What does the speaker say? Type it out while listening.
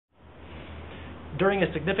During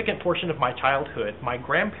a significant portion of my childhood, my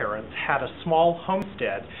grandparents had a small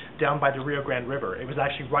homestead down by the Rio Grande River. It was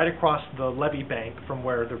actually right across the levee bank from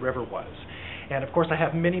where the river was. And of course, I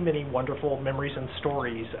have many, many wonderful memories and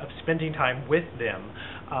stories of spending time with them.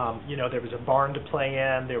 There was a barn to play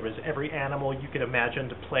in, there was every animal you could imagine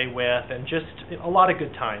to play with, and just a lot of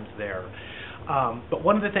good times there. But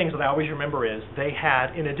one of the things that I always remember is they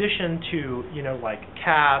had, in addition to, like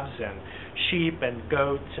calves and sheep and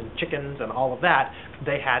goats and chickens and all of that,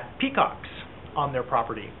 they had peacocks on their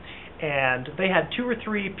property. And they had 2 or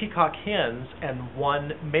 3 peacock hens and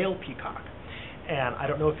 1 male peacock. And I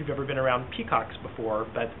don't know if you've ever been around peacocks before,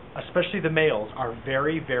 but especially the males are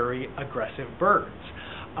very, very aggressive birds.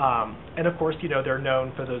 And of course, they're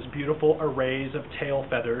known for those beautiful arrays of tail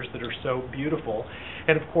feathers that are so beautiful.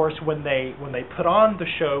 And of course, when they put on the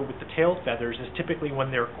show with the tail feathers is typically when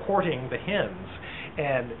they're courting the hens.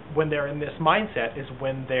 And when they're in this mindset is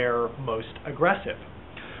when they're most aggressive.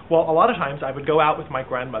 Well, a lot of times I would go out with my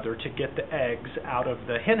grandmother to get the eggs out of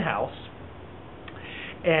the hen house,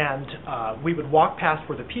 and we would walk past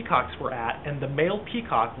where the peacocks were at, and the male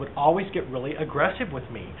peacock would always get really aggressive with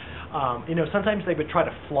me. Sometimes they would try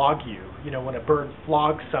to flog you. When a bird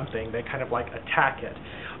flogs something, they kind of like attack it.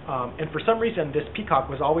 And for some reason, this peacock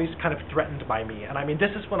was always kind of threatened by me. And I mean,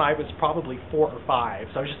 this is when I was probably 4 or 5,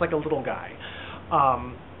 so I was just like a little guy.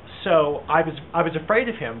 So I was afraid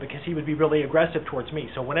of him because he would be really aggressive towards me.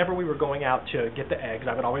 So whenever we were going out to get the eggs,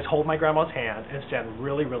 I would always hold my grandma's hand and stand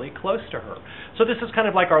really, really close to her. So this is kind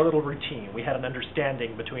of like our little routine. We had an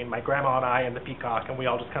understanding between my grandma and I and the peacock, and we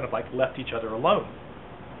all just kind of like left each other alone.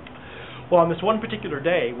 Well, on this one particular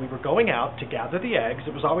day, we were going out to gather the eggs.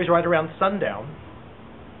 It was always right around sundown.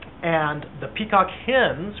 And the peacock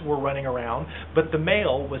hens were running around, but the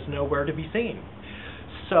male was nowhere to be seen.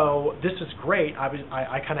 So this was great.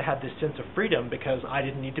 I kind of had this sense of freedom because I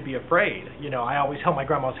didn't need to be afraid. I always held my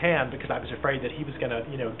grandma's hand because I was afraid that he was going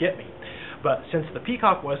to, get me. But since the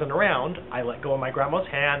peacock wasn't around, I let go of my grandma's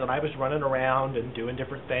hand, and I was running around and doing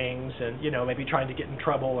different things and, maybe trying to get in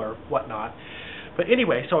trouble or whatnot. But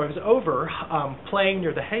anyway, so I was over playing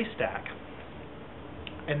near the haystack,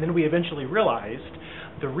 and then we eventually realized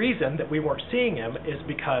the reason that we weren't seeing him is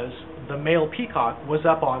because the male peacock was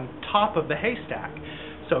up on top of the haystack.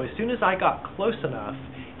 So as soon as I got close enough,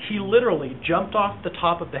 he literally jumped off the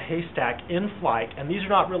top of the haystack in flight, and these are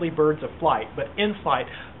not really birds of flight, but in flight,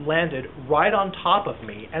 landed right on top of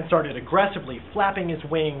me and started aggressively flapping his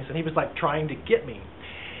wings, and he was like trying to get me.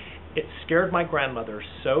 It scared my grandmother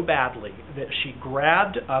so badly that she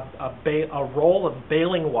grabbed a roll of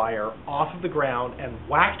baling wire off of the ground and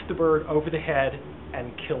whacked the bird over the head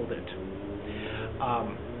and killed it.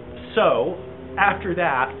 So after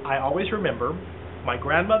that, I always remember my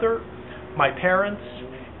grandmother, my parents,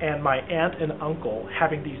 and my aunt and uncle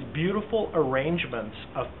having these beautiful arrangements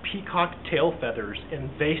of peacock tail feathers in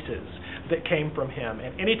vases that came from him.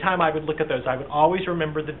 And anytime I would look at those, I would always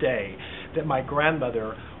remember the day that my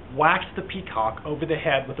grandmother whacked the peacock over the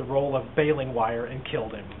head with a roll of baling wire and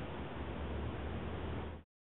killed him.